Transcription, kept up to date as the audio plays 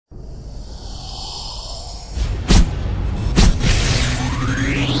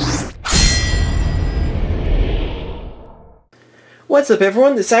What's up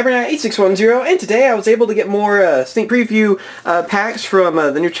everyone, this is CyberKnight 8610, and today I was able to get more sneak preview packs from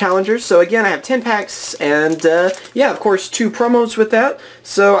the new challengers. So again, I have 10 packs, and yeah, of course 2 promos with that.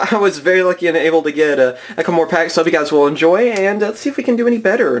 So I was very lucky and able to get a couple more packs, so I hope you guys will enjoy, and let's see if we can do any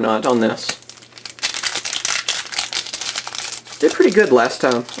better or not on this. Did pretty good last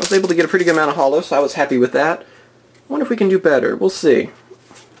time. I was able to get a pretty good amount of holos, so I was happy with that. I wonder if we can do better. We'll see.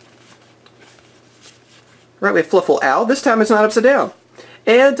 Right, we have Fluffle Owl. This time it's not upside down.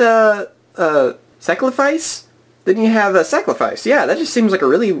 And, Sacrifice? Then you have Sacrifice. Yeah, that just seems like a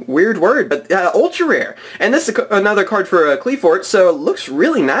really weird word, but ultra rare. And this is another card for Cleafort, so it looks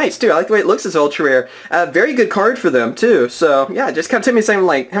really nice, too. I like the way it looks as ultra rare. Very good card for them, too. So, yeah, it just kind of took me saying,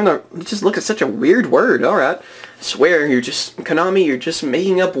 like, it just looks at such a weird word. Alright. I swear, Konami, you're just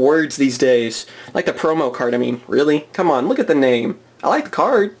making up words these days. Like the promo card, I mean, really? Come on, look at the name. I like the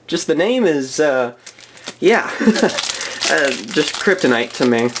card, just the name is, yeah, just kryptonite to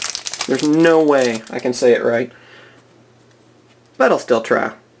me. There's no way I can say it right. But I'll still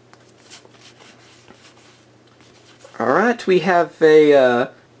try. Alright, we have a,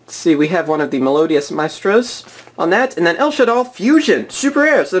 let's see, we have one of the Melodious Maestros on that, and then El Shaddai Fusion, super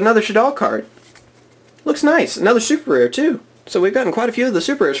rare, so another Shaddai card. Looks nice, another super rare too. So we've gotten quite a few of the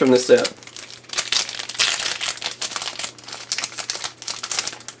super rares from this set.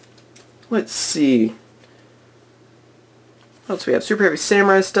 Let's see. What else we have? Super Heavy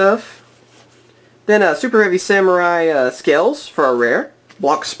Samurai stuff. Then Super Heavy Samurai Scales for our rare.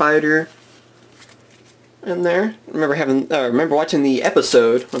 Block Spider in there. Remember watching the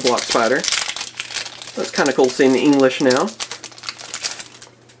episode of Block Spider. That's kind of cool seeing the English now.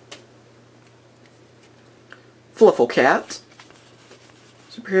 Fluffle Cat.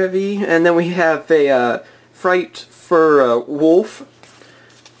 Super Heavy. And then we have a Fright for Wolf.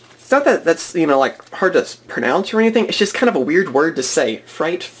 It's not that that's, you know, like, hard to pronounce or anything. It's just kind of a weird word to say.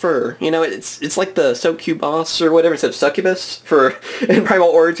 Fright fur. You know, it's like the Succubus or whatever instead of Succubus for in Primal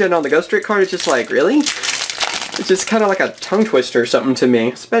Origin on the Ghost Trick card. It's just like, really? It's just kind of like a tongue twister or something to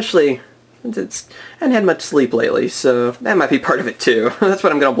me. Especially since I haven't had much sleep lately, so that might be part of it too. That's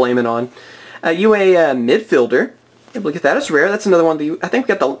what I'm going to blame it on. UA Midfielder. Able to get that as rare. That's another one. I think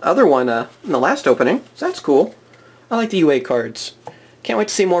we got the other one in the last opening, so that's cool. I like the UA cards. Can't wait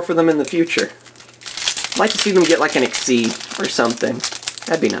to see more for them in the future. I'd like to see them get like an Exceed or something.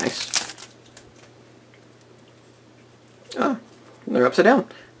 That'd be nice. Oh, they're upside down.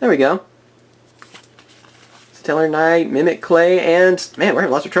 There we go. Stellar Knight, Mimic Clay, and man, we're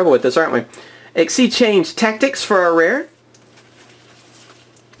having lots of trouble with this, aren't we? Exceed Change Tactics for our rare.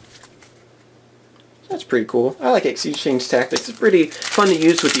 That's pretty cool. I like Exceed Change Tactics. It's pretty fun to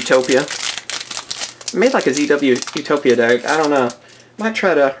use with Utopia. I made like a ZW Utopia deck. I don't know. Might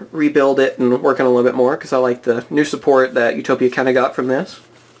try to rebuild it and work on it a little bit more because I like the new support that Utopia kind of got from this.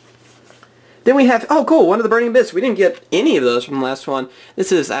 Then we have, oh cool, one of the Burning Abyss. We didn't get any of those from the last one.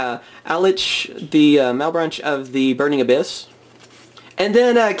 This is Alich, the Malbranch of the Burning Abyss. And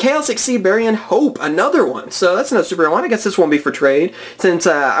then Chaos Exceed Burying Hope, another one. So that's another super rare one. I guess this won't be for trade since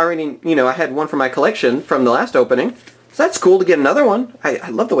I already, you know, I had one for my collection from the last opening. So that's cool to get another one. I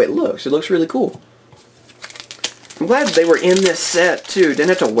love the way it looks. It looks really cool. I'm glad they were in this set, too. Didn't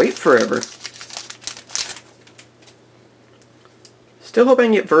have to wait forever. Still hoping I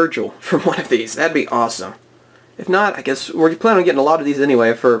can get Virgil from one of these. That'd be awesome. If not, I guess we're planning on getting a lot of these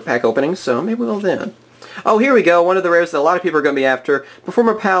anyway for pack openings, so maybe we'll then. Oh, here we go. One of the rares that a lot of people are going to be after.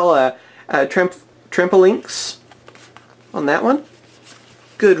 Performer Pal Trampolinks on that one.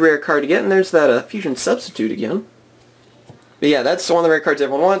 Good rare card to get, and there's that Fusion Substitute again. But yeah, that's one of the rare cards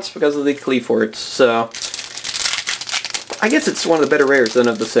everyone wants because of the Cleaforts, so I guess it's one of the better rares then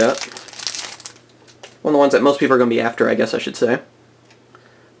of the set. One of the ones that most people are going to be after, I guess I should say.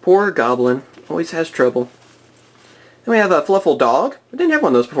 Poor Goblin. Always has trouble. Then we have a Fluffle Dog. I didn't have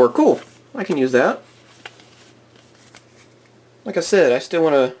one of those before. Cool. I can use that. Like I said, I still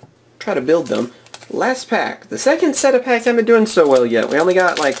want to try to build them. Last pack. The second set of packs haven't been doing so well yet. We only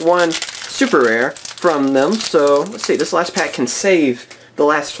got like one super rare from them. So, let's see. This last pack can save the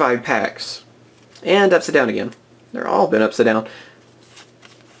last 5 packs. And upside down again. They're all been upside down.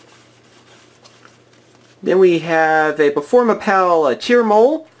 Then we have a Performa Pal Cheer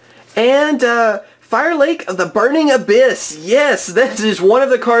Mole and Fire Lake of the Burning Abyss. Yes, this is one of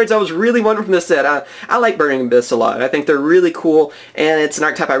the cards I was really wanting from this set. I like Burning Abyss a lot. I think they're really cool, and it's an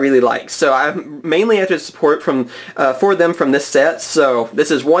archetype I really like. So I'm mainly after support for them from this set, so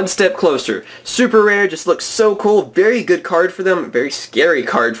this is one step closer. Super rare, just looks so cool. Very good card for them, very scary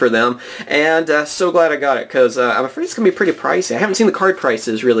card for them, and so glad I got it, because I'm afraid it's going to be pretty pricey. I haven't seen the card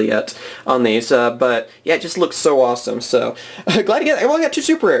prices really yet on these, but yeah, it just looks so awesome. So glad to get it. I only got 2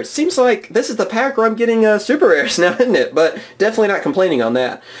 super rares. Seems like this is the pack where I'm getting super rares now, isn't it? But definitely not complaining on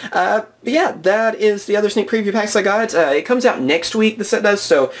that. But yeah, that is the other sneak preview packs I got. It comes out next week, the set does,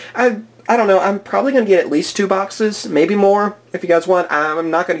 so I don't know, I'm probably going to get at least 2 boxes, maybe more, if you guys want. I'm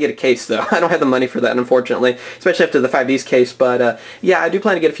not going to get a case, though. I don't have the money for that, unfortunately, especially after the 5Ds case, but yeah, I do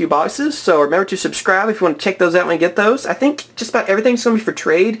plan to get a few boxes, so remember to subscribe if you want to check those out when you get those. I think just about everything's going to be for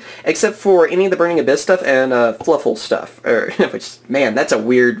trade, except for any of the Burning Abyss stuff and Fluffle stuff, which, man, that's a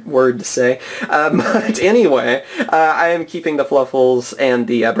weird word to say, but anyway, I am keeping the Fluffles and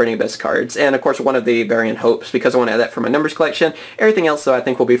the Burning Abyss cards, and of course one of the Variant Hopes, because I want to add that for my numbers collection. Everything else, though, I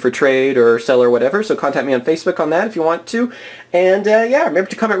think will be for trade or sell or whatever, so contact me on Facebook on that if you want to. And yeah, remember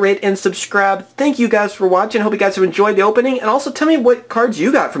to comment, rate, and subscribe. Thank you guys for watching. Hope you guys have enjoyed the opening, and also tell me what cards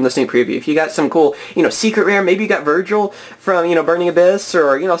you got from the sneak preview. If you got some cool, secret rare, maybe you got Virgil from, Burning Abyss,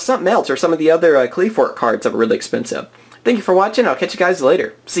 or, something else, or some of the other Cleafort cards that were really expensive. Thank you for watching. I'll catch you guys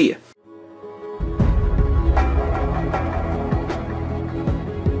later. See ya.